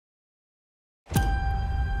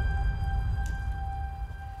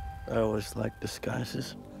I always like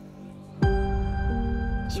disguises.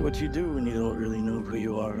 It's what you do when you don't really know who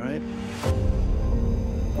you are, right?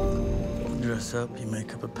 You dress up, you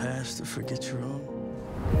make up a past to forget your own.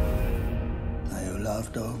 Now you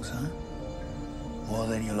love dogs, huh? More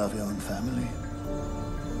than you love your own family?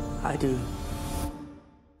 I do.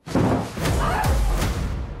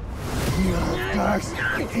 You love dogs,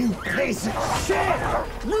 you piece of shit!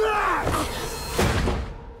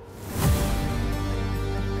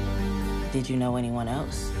 Did you know anyone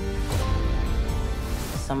else?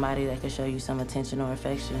 Somebody that could show you some attention or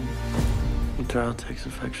affection? A child takes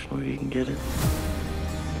affection where you can get it.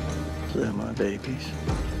 So they're my babies.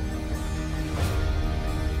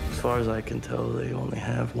 As far as I can tell, they only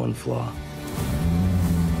have one flaw.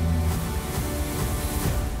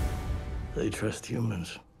 They trust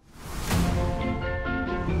humans.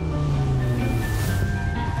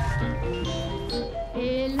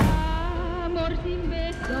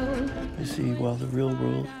 You see, while the real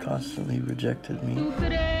world constantly rejected me,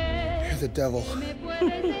 You're the devil. I'm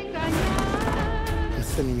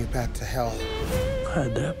sending you back to hell. I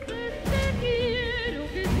adapt.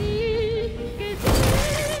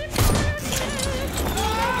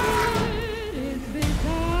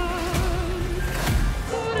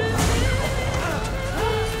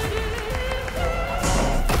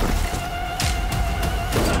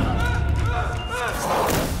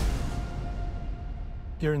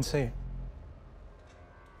 You're insane.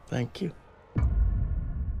 Thank you.